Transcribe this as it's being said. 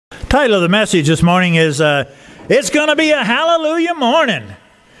Title of the message this morning is It's Going to Be a Hallelujah Morning.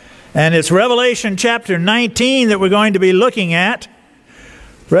 And it's Revelation chapter 19 that we're going to be looking at.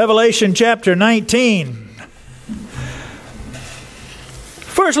 Revelation chapter 19.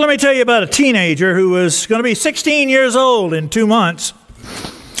 First, let me tell you about a teenager who was going to be 16 years old in 2 months.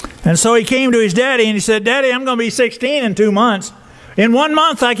 And so he came to his daddy and he said, "Daddy, I'm going to be 16 in 2 months. In 1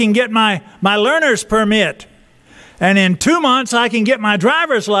 month, I can get my learner's permit. And in 2 months, I can get my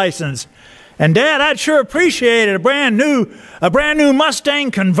driver's license. And Dad, I'd sure appreciate a brand new Mustang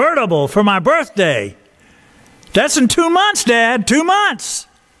convertible for my birthday." "That's in 2 months, Dad, 2 months.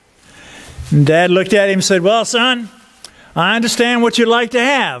 And Dad looked at him and said, "Well, son, I understand what you'd like to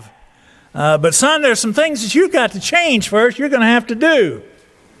have. But son, there's some things that you've got to change first. You're going to have to do."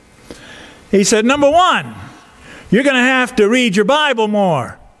 He said, "Number one, you're going to have to read your Bible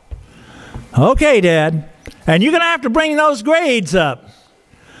more." "Okay, Dad. And you're going to have to bring those grades up."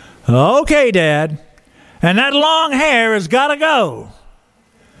 "Okay, Dad. And that long hair has got to go."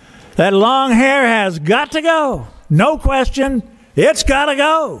 "That long hair has got to go. No question. It's got to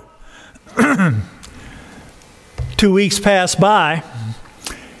go." 2 weeks passed by,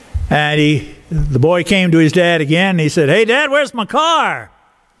 and the boy came to his dad again, and he said, "Hey, Dad, where's my car?"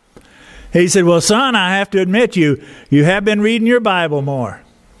 He said, "Well, son, I have to admit you have been reading your Bible more.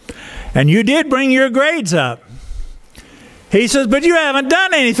 And you did bring your grades up." He says, "But you haven't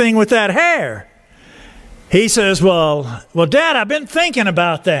done anything with that hair." He says, well, Dad, I've been thinking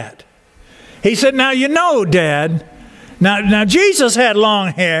about that." He said, "Now, you know, Dad, now Jesus had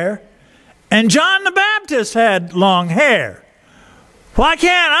long hair, and John the Baptist had long hair. Why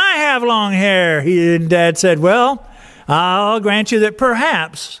can't I have long hair?" And Dad said, "Well, I'll grant you that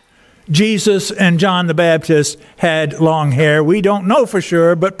perhaps Jesus and John the Baptist had long hair. We don't know for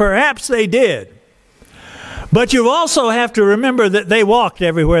sure, but perhaps they did. But you also have to remember that they walked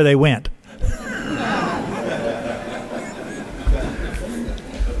everywhere they went."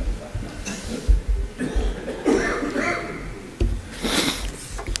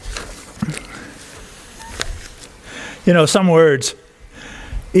 You know, some words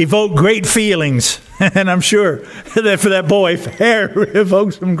evoke great feelings. And I'm sure that for that boy, hair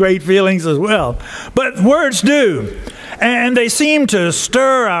evokes some great feelings as well. But words do. And they seem to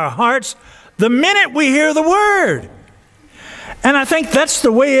stir our hearts the minute we hear the word. And I think that's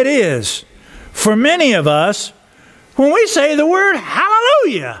the way it is for many of us when we say the word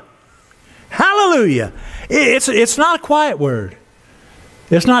hallelujah. Hallelujah. It's not a quiet word.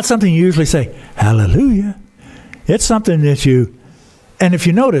 It's not something you usually say, hallelujah. It's something that and if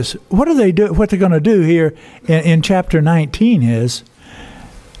you notice, what they're going to do here in chapter 19 is,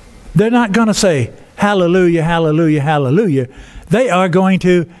 they're not going to say, hallelujah, hallelujah, hallelujah. They are going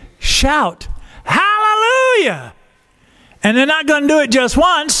to shout, hallelujah. And they're not going to do it just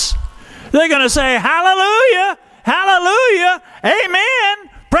once. They're going to say, hallelujah, hallelujah, amen,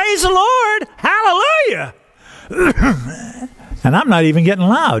 praise the Lord, hallelujah. And I'm not even getting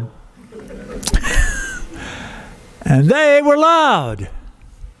loud. And they were loud.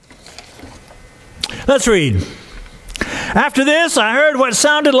 Let's read. "After this, I heard what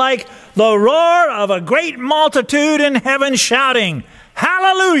sounded like the roar of a great multitude in heaven shouting,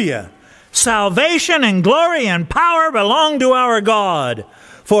 'Hallelujah! Salvation and glory and power belong to our God,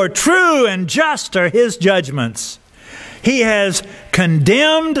 for true and just are his judgments. He has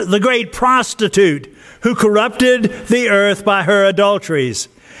condemned the great prostitute who corrupted the earth by her adulteries.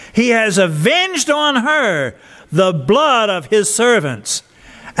 He has avenged on her the blood of his servants.'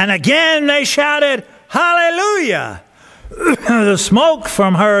 And again they shouted, 'Hallelujah! The smoke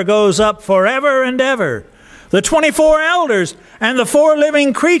from her goes up forever and ever.' The 24 elders and the 4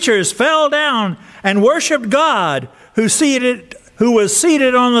 living creatures fell down and worshipped God who was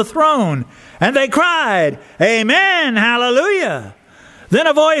seated on the throne. And they cried, 'Amen, hallelujah.' Then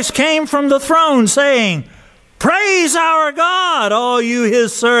a voice came from the throne saying, 'Praise our God, all you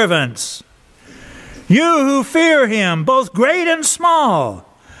his servants, you who fear him, both great and small.'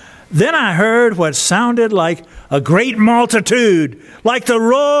 Then I heard what sounded like a great multitude, like the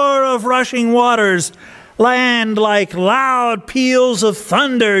roar of rushing waters, and like loud peals of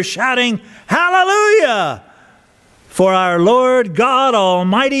thunder, shouting, 'Hallelujah! For our Lord God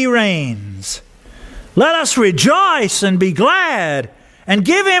Almighty reigns. Let us rejoice and be glad and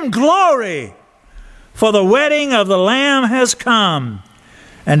give him glory. For the wedding of the Lamb has come,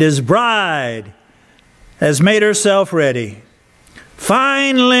 and his bride has made herself ready.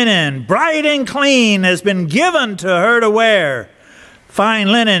 Fine linen, bright and clean, has been given to her to wear.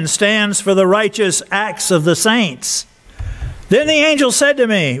 Fine linen stands for the righteous acts of the saints.' Then the angel said to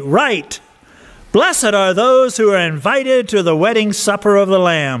me, 'Write, Blessed are those who are invited to the wedding supper of the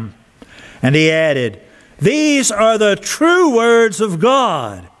Lamb.' And he added, "These are the true words of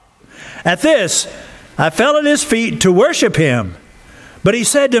God." At this, I fell at his feet to worship him. But he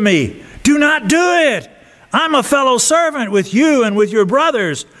said to me, "Do not do it. I'm a fellow servant with you and with your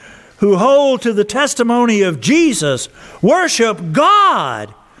brothers who hold to the testimony of Jesus. Worship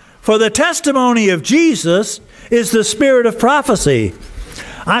God, for the testimony of Jesus is the spirit of prophecy."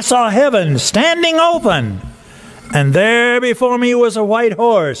 I saw heaven standing open, and there before me was a white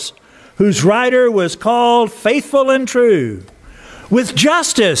horse, whose rider was called Faithful and True. With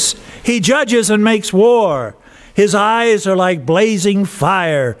justice he judges and makes war. His eyes are like blazing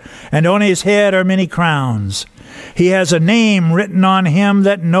fire, and on his head are many crowns. He has a name written on him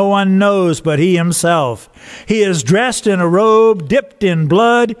that no one knows but he himself. He is dressed in a robe dipped in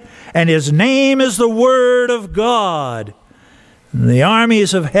blood, and his name is the Word of God. The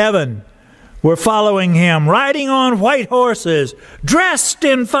armies of heaven were following him, riding on white horses, dressed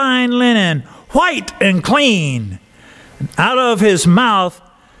in fine linen, white and clean. Out of his mouth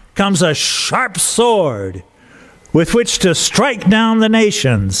comes a sharp sword, with which to strike down the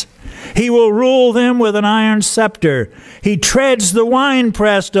nations. He will rule them with an iron scepter. He treads the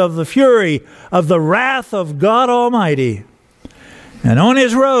winepress of the fury of the wrath of God Almighty. And on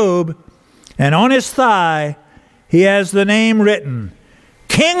his robe and on his thigh he has the name written,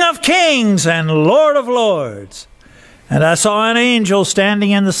 King of Kings and Lord of Lords. And I saw an angel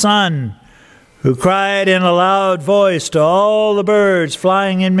standing in the sun, who cried in a loud voice to all the birds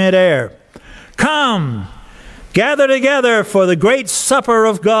flying in midair, "Come, gather together for the great supper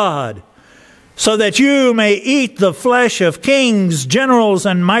of God, so that you may eat the flesh of kings, generals,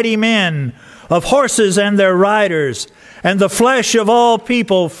 and mighty men, of horses and their riders, and the flesh of all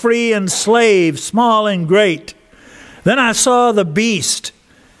people, free and slave, small and great." Then I saw the beast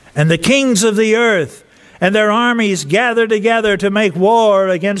and the kings of the earth and their armies gathered together to make war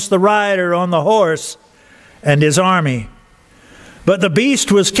against the rider on the horse and his army. But the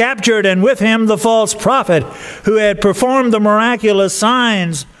beast was captured, and with him the false prophet who had performed the miraculous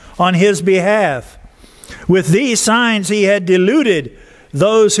signs on his behalf. With these signs he had deluded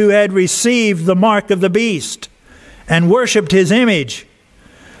those who had received the mark of the beast and worshipped his image.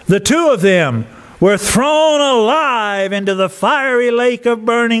 The two of them were thrown alive into the fiery lake of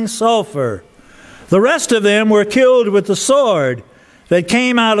burning sulfur. The rest of them were killed with the sword that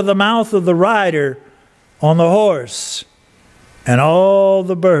came out of the mouth of the rider on the horse. And all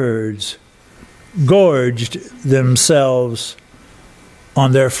the birds gorged themselves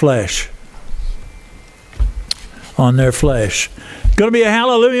on their flesh. On their flesh. It's going to be a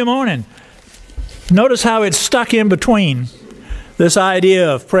hallelujah morning. Notice how it's stuck in between this idea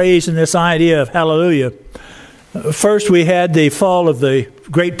of praise and this idea of hallelujah. First we had the fall of the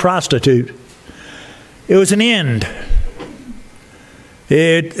great prostitute. It was an end.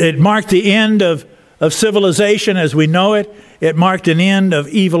 It marked the end of civilization as we know it. It marked an end of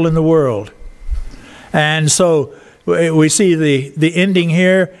evil in the world. And so we see the ending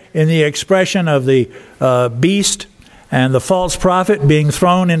here in the expression of the beast and the false prophet being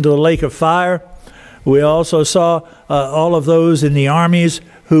thrown into the lake of fire. We also saw all of those in the armies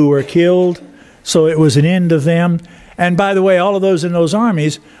who were killed. So it was an end of them. And by the way, all of those in those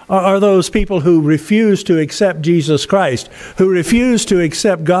armies are those people who refuse to accept Jesus Christ, who refuse to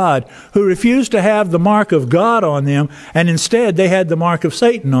accept God, who refuse to have the mark of God on them, and instead they had the mark of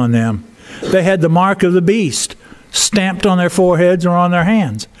Satan on them. They had the mark of the beast stamped on their foreheads or on their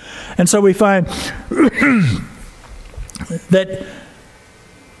hands. And so we find that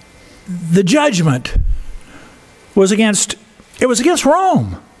the judgment was against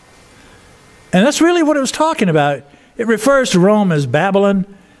Rome. And that's really what it was talking about. It refers to Rome as Babylon.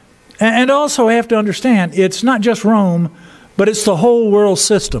 And also we have to understand, it's not just Rome, but it's the whole world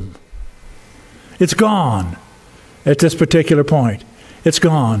system. It's gone at this particular point. It's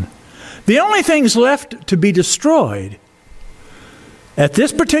gone. The only things left to be destroyed at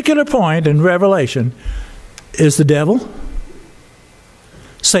this particular point in Revelation is the devil,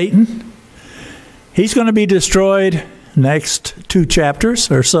 Satan. He's going to be destroyed next 2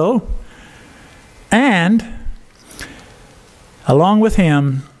 chapters or so. And along with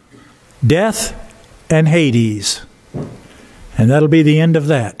him, death and Hades. And that'll be the end of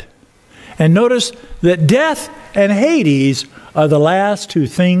that. And notice that death and Hades are the last 2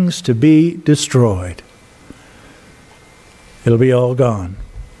 things to be destroyed. It'll be all gone.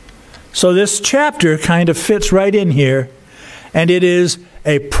 So this chapter kind of fits right in here. And it is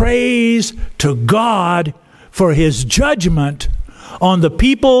a praise to God for his judgment on the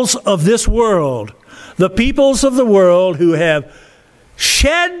peoples of this world. The peoples of the world who have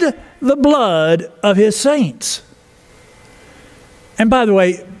shed the blood of his saints. And by the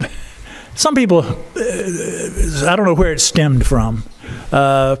way, some people, I don't know where it stemmed from.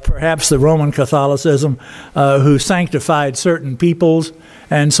 Perhaps the Roman Catholicism, who sanctified certain peoples.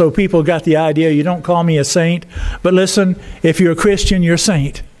 And so people got the idea, you don't call me a saint. But listen, if you're a Christian, you're a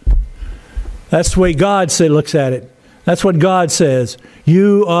saint. That's the way God looks at it. That's what God says.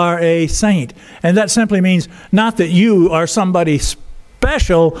 You are a saint. And that simply means not that you are somebody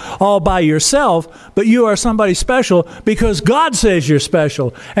special all by yourself, but you are somebody special because God says you're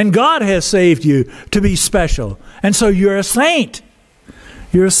special. And God has saved you to be special. And so you're a saint.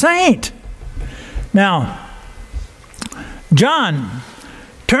 You're a saint. Now, John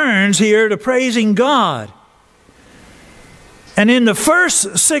turns here to praising God. And in the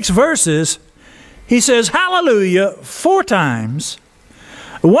first 6 verses, he says, hallelujah, 4 times.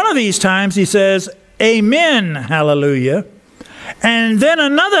 One of these times he says, amen, hallelujah. And then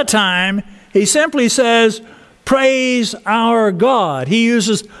another time he simply says, praise our God. He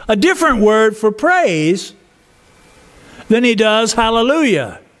uses a different word for praise than he does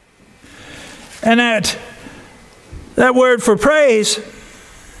hallelujah. And that word for praise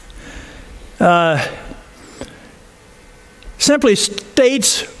simply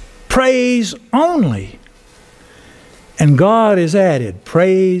states praise only. And God is added.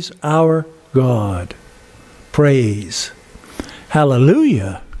 Praise our God. Praise.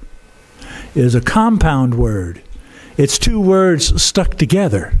 Hallelujah is a compound word. It's 2 words stuck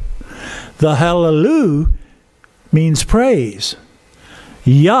together. The hallelujah means praise.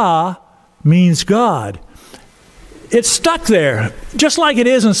 Yah means God. It's stuck there, just like it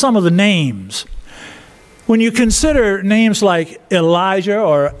is in some of the names. When you consider names like Elijah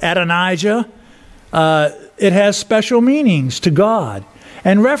or Adonijah, it has special meanings to God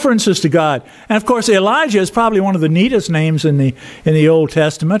and references to God. And of course, Elijah is probably one of the neatest names in the Old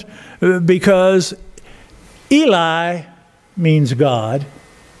Testament because Eli means God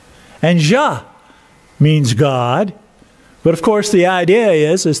and Jah means God. But of course, the idea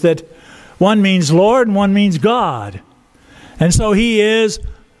is that one means Lord and one means God. And so he is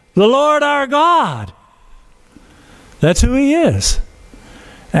the Lord our God. That's who he is.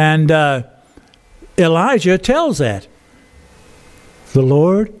 And Elijah tells that. The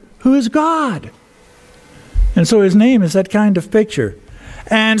Lord who is God. And so his name is that kind of picture.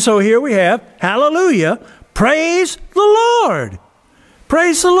 And so here we have, hallelujah, praise the Lord.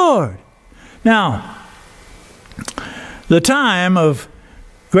 Praise the Lord. Now, the time of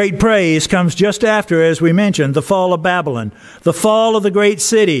great praise comes just after, as we mentioned, the fall of Babylon, the fall of the great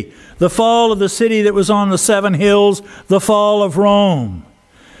city, the fall of the city that was on the 7 hills, the fall of Rome.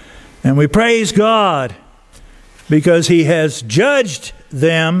 And we praise God because he has judged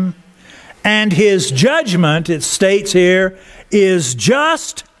them, and his judgment, it states here, is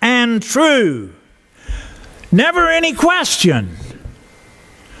just and true. Never any question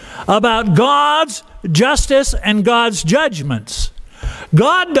about God's justice and God's judgments.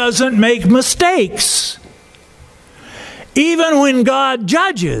 God doesn't make mistakes, even when God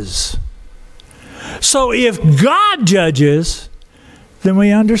judges. So if God judges, then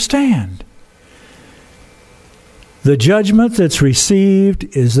we understand. The judgment that's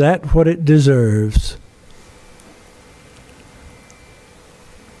received, is that what it deserves?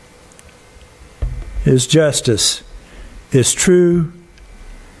 His justice is true.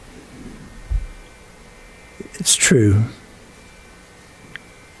 It's true.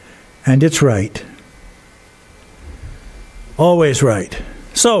 And it's right. Always right.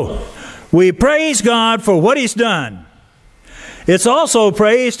 So, we praise God for what he's done. It's also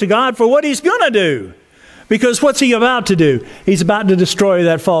praise to God for what he's going to do. Because what's he about to do? He's about to destroy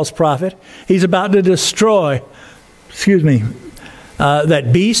that false prophet. He's about to destroy, that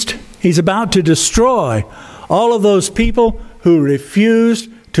beast. He's about to destroy all of those people who refused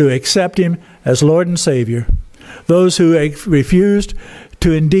to accept him as Lord and Savior. Those who refused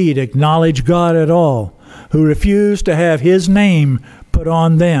to indeed acknowledge God at all. Who refused to have his name put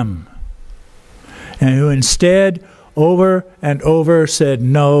on them. And who instead, over and over, said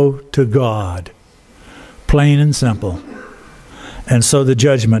no to God. Plain and simple. And so the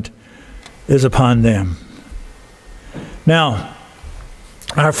judgment is upon them. Now,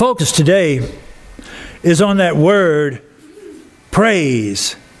 our focus today is on that word,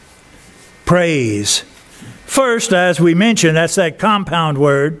 praise. Praise. First, as we mentioned, that's that compound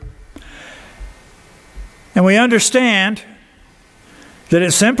word. And we understand that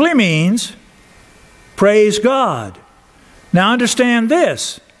it simply means praise God. Now understand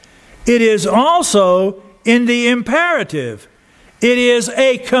this. It is also in the imperative. It is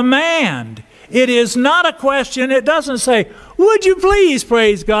a command. It is not a question. It doesn't say, would you please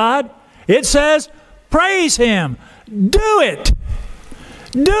praise God? It says, praise him. Do it.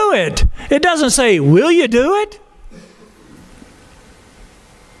 Do it. It doesn't say, will you do it?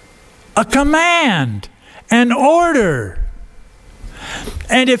 A command, an order.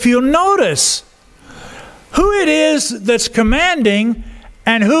 And if you'll notice who it is that's commanding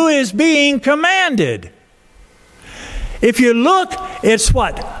and who is being commanded. If you look, it's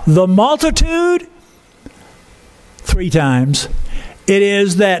what? The multitude, 3 times. It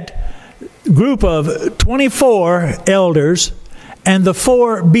is that group of 24 elders and the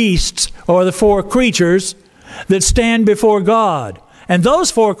 4 beasts, or the 4 creatures that stand before God. And those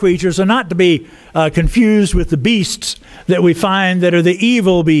 4 creatures are not to be confused with the beasts that we find that are the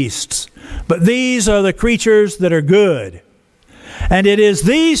evil beasts. But these are the creatures that are good. And it is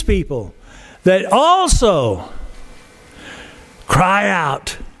these people that also cry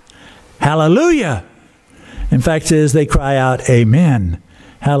out, hallelujah. In fact, it says they cry out, amen.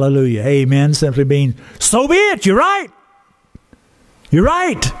 Hallelujah. Amen simply means, so be it. You're right. You're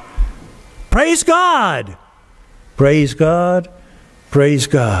right. Praise God. Praise God. Praise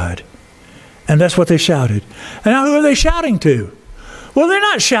God. And that's what they shouted. And now who are they shouting to? Well, they're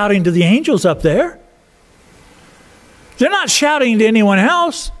not shouting to the angels up there. They're not shouting to anyone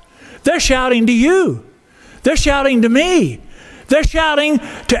else. They're shouting to you. They're shouting to me. They're shouting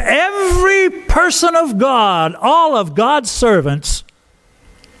to every person of God, all of God's servants,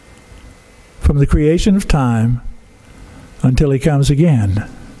 from the creation of time until He comes again.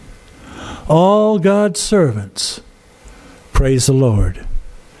 All God's servants, praise the Lord.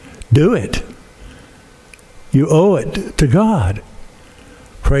 Do it. You owe it to God.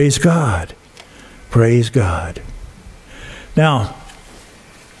 Praise God. Praise God. Now,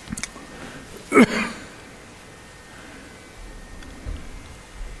 you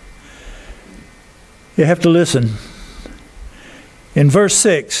have to listen. In verse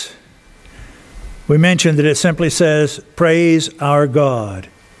 6, we mentioned that it simply says, praise our God.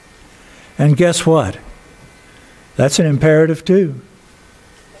 And guess what? That's an imperative too.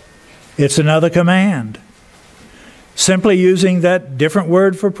 It's another command. Simply using that different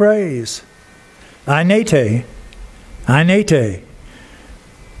word for praise. Ainete. Ainete.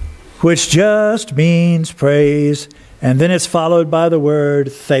 Which just means praise. And then it's followed by the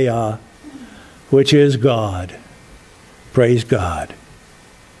word thea, which is God. Praise God.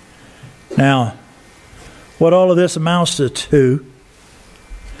 Now, what all of this amounts to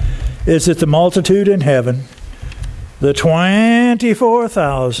is that the multitude in heaven, the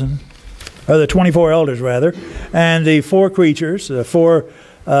 24,000, or the 24 elders rather, and the 4 creatures, the 4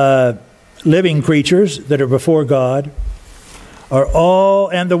 living creatures that are before God, are all,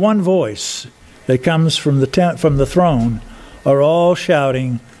 and the one voice that comes from the throne, are all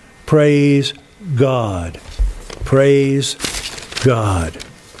shouting, praise God. Praise God.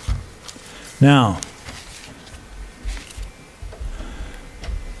 Now,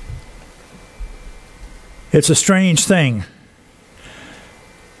 it's a strange thing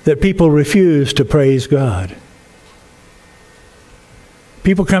that people refuse to praise God.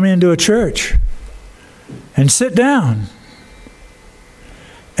 People come into a church and sit down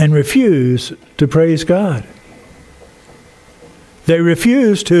and refuse to praise God. They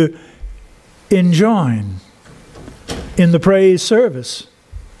refuse to enjoin in the praise service.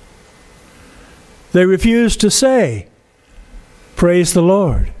 They refuse to say, praise the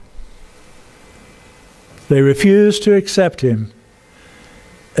Lord. They refuse to accept Him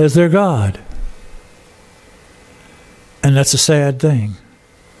as their God. And that's a sad thing.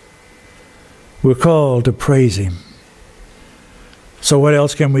 We're called to praise Him. So what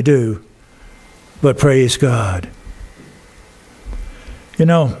else can we do but praise God? You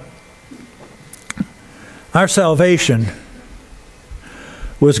know, our salvation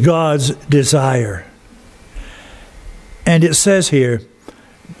was God's desire. And it says here,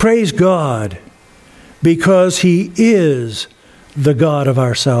 praise God because He is the God of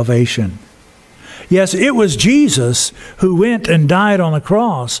our salvation. Yes, it was Jesus who went and died on the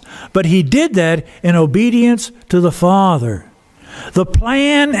cross, but He did that in obedience to the Father. The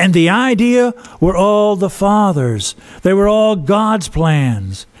plan and the idea were all the Father's. They were all God's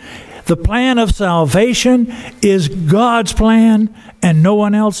plans. The plan of salvation is God's plan and no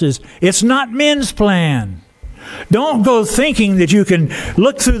one else's. It's not men's plan. Don't go thinking that you can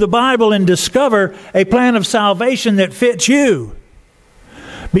look through the Bible and discover a plan of salvation that fits you.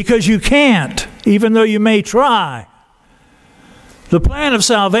 Because you can't, even though you may try. The plan of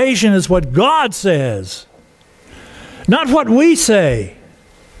salvation is what God says. Not what we say,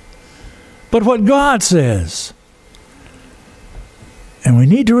 but what God says. And we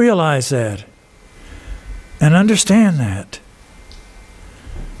need to realize that and understand that.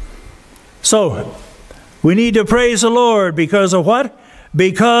 So, we need to praise the Lord because of what?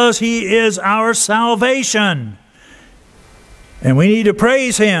 because He is our salvation. And we need to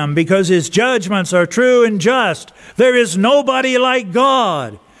praise Him because His judgments are true and just. There is nobody like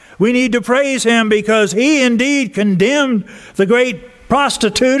God. We need to praise Him because He indeed condemned the great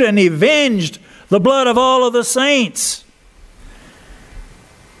prostitute and avenged the blood of all of the saints.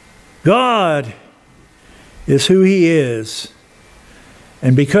 God is who He is.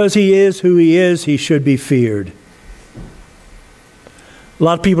 And because He is who He is, He should be feared. A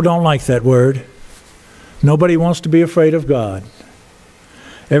lot of people don't like that word. Nobody wants to be afraid of God.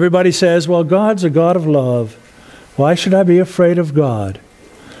 Everybody says, well, God's a God of love. Why should I be afraid of God?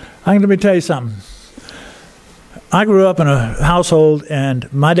 Let me tell you something. I grew up in a household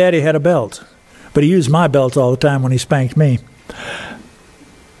and my daddy had a belt. But he used my belt all the time when he spanked me.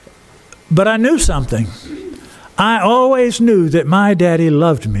 But I knew something. I always knew that my daddy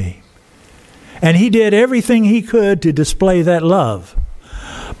loved me. And he did everything he could to display that love.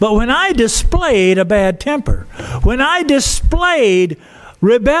 But when I displayed a bad temper, when I displayed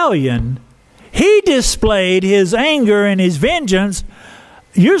rebellion, he displayed his anger and his vengeance,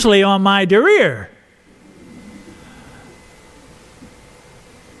 usually on my dereer.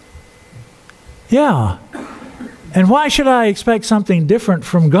 Yeah. And why should I expect something different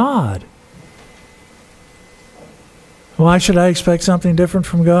from God? Why should I expect something different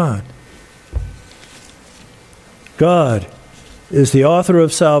from God? God is the author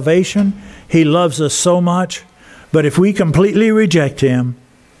of salvation. He loves us so much. But if we completely reject Him,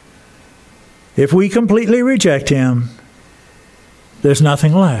 there's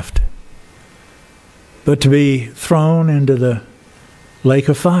nothing left but to be thrown into the lake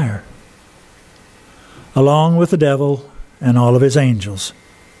of fire, along with the devil and all of his angels.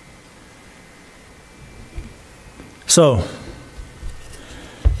 So,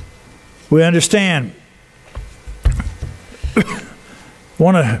 we understand. I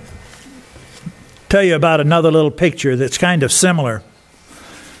want to tell you about another little picture that's kind of similar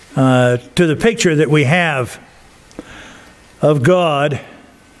to the picture that we have of God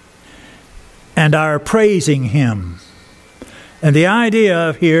and our praising Him. And the idea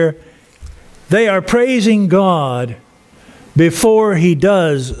of here, they are praising God before He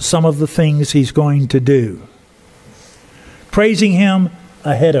does some of the things He's going to do. Praising Him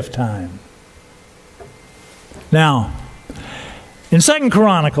ahead of time. Now, in 2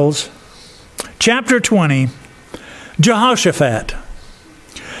 Chronicles, chapter 20, Jehoshaphat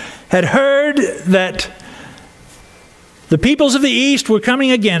had heard that the peoples of the east were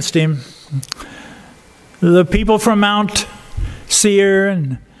coming against him. The people from Mount Seir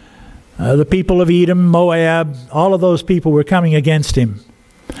and the people of Edom, Moab, all of those people were coming against him.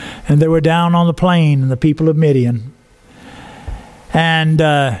 And they were down on the plain, and the people of Midian. And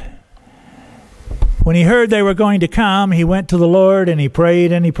when he heard they were going to come, he went to the Lord and he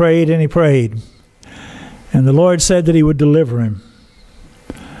prayed and he prayed and he prayed. And the Lord said that He would deliver him.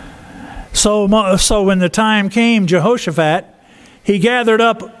 So when the time came, Jehoshaphat, he gathered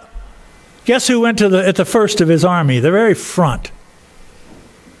up. Guess who went at the first of his army? The very front.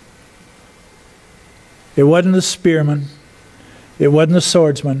 It wasn't the spearmen. It wasn't the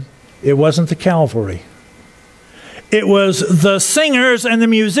swordsmen. It wasn't the cavalry. It was the singers and the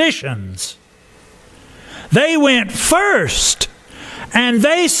musicians. They went first, and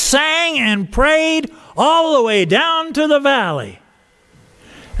they sang and prayed all the way down to the valley.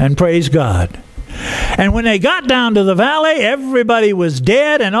 And praise God. And when they got down to the valley, everybody was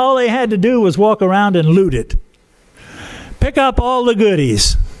dead, and all they had to do was walk around and loot it. Pick up all the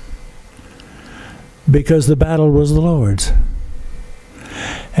goodies. Because the battle was the Lord's.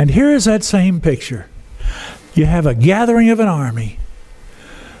 And here is that same picture. You have a gathering of an army.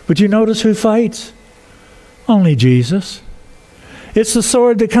 But you notice who fights? Only Jesus. It's the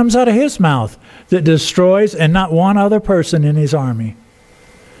sword that comes out of His mouth that destroys, and not one other person in His army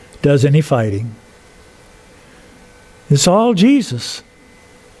does any fighting. It's all Jesus.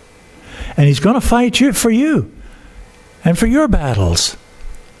 And He's going to fight for you and for your battles.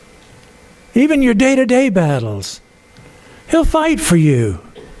 Even your day-to-day battles. He'll fight for you.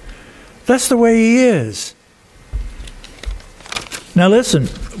 That's the way He is. Now listen,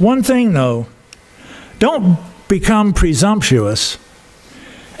 one thing though, don't become presumptuous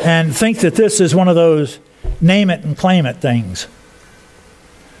and think that this is one of those name it and claim it things.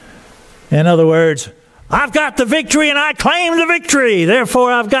 In other words, I've got the victory and I claim the victory,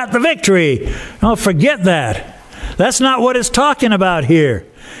 therefore I've got the victory. Oh, forget that. That's not what it's talking about here.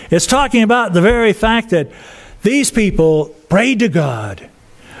 It's talking about the very fact that these people prayed to God.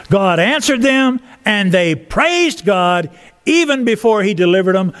 God answered them, and they praised God even before He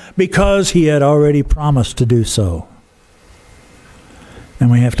delivered them, because He had already promised to do so.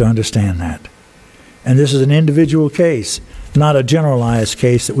 And we have to understand that. And this is an individual case, not a generalized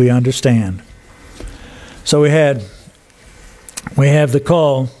case that we understand. So we have the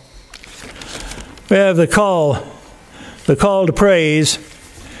call. We have the call to praise,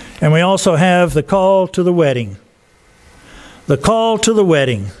 and we also have the call to the wedding. The call to the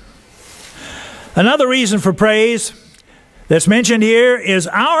wedding. Another reason for praise that's mentioned here is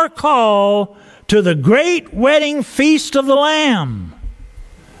our call to the great wedding feast of the Lamb.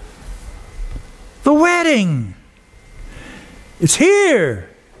 The wedding. It's here.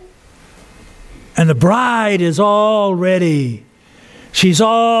 And the bride is all ready. She's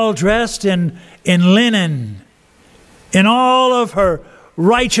all dressed in linen, in all of her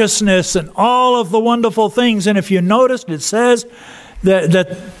righteousness and all of the wonderful things. And if you noticed, it says that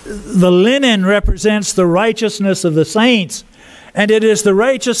the linen represents the righteousness of the saints. And it is the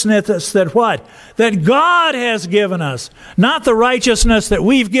righteousness that what? That God has given us. Not the righteousness that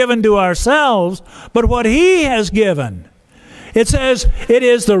we've given to ourselves, but what He has given. It says it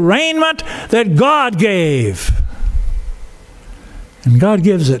is the raiment that God gave. And God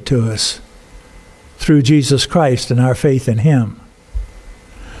gives it to us through Jesus Christ and our faith in Him.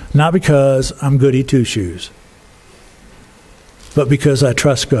 Not because I'm goody two-shoes, but because I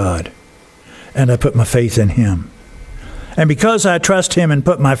trust God and I put my faith in Him. And because I trust Him and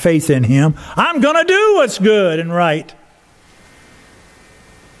put my faith in Him, I'm going to do what's good and right.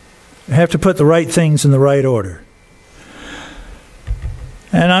 I have to put the right things in the right order.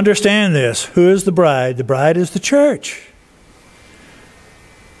 And understand this. Who is the bride? The bride is the church.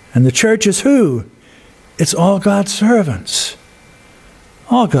 And the church is who? It's all God's servants.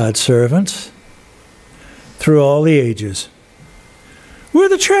 All God's servants through all the ages. We're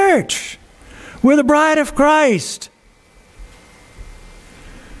the church. We're the bride of Christ.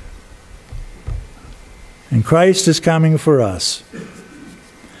 And Christ is coming for us.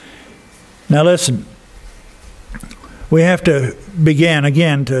 Now listen, we have to begin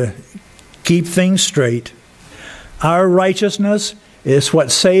again to keep things straight. Our righteousness is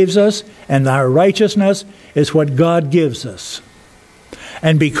what saves us, and our righteousness is what God gives us.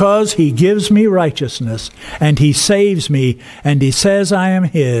 And because He gives me righteousness, and He saves me, and He says I am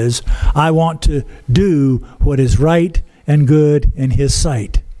His, I want to do what is right and good in His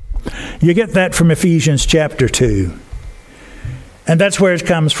sight. You get that from Ephesians chapter 2. And that's where it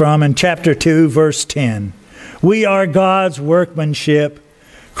comes from in chapter 2, verse 10. We are God's workmanship,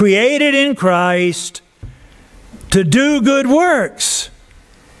 created in Christ to do good works.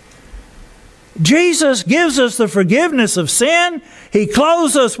 Jesus gives us the forgiveness of sin. He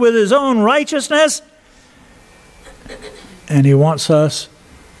clothes us with His own righteousness. And He wants us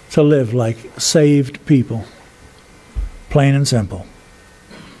to live like saved people. Plain and simple.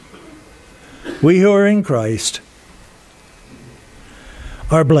 We who are in Christ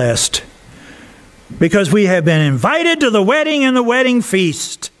are blessed because we have been invited to the wedding and the wedding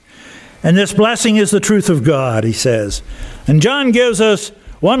feast. And this blessing is the truth of God, he says. And John gives us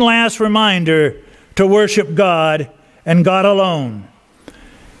one last reminder to worship God and God alone.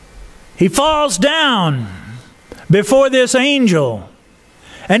 He falls down before this angel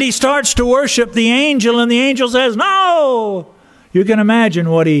and he starts to worship the angel, and the angel says, "No!" You can imagine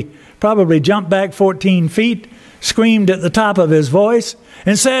what he probably jumped back 14 feet, screamed at the top of his voice,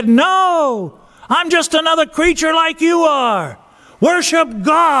 and said, "No! I'm just another creature like you are. Worship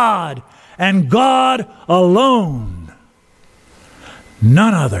God and God alone.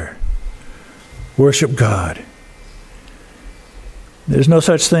 None other. Worship God." There's no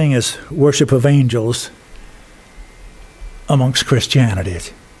such thing as worship of angels amongst Christianity.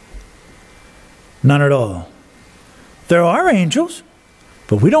 None at all. There are angels,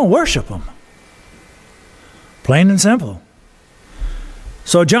 but we don't worship them. Plain and simple.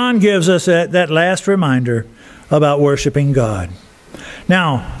 So John gives us that last reminder about worshiping God.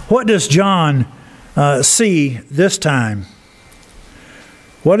 Now, what does John see this time?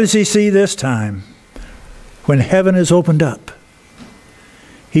 What does he see this time when heaven is opened up?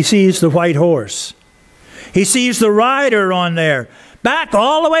 He sees the white horse. He sees the rider on there,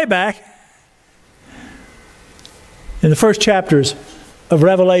 all the way back. In the first chapters of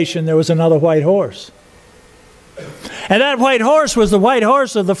Revelation, there was another white horse. And that white horse was the white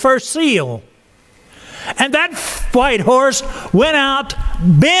horse of the first seal. And that white horse went out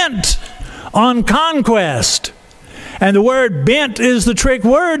bent on conquest. And the word bent is the trick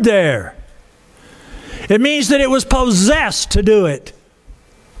word there. It means that it was possessed to do it.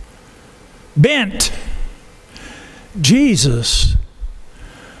 Bent. Jesus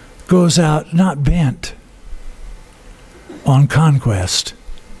goes out not bent on conquest.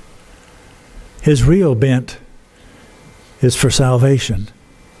 His real bent is for salvation.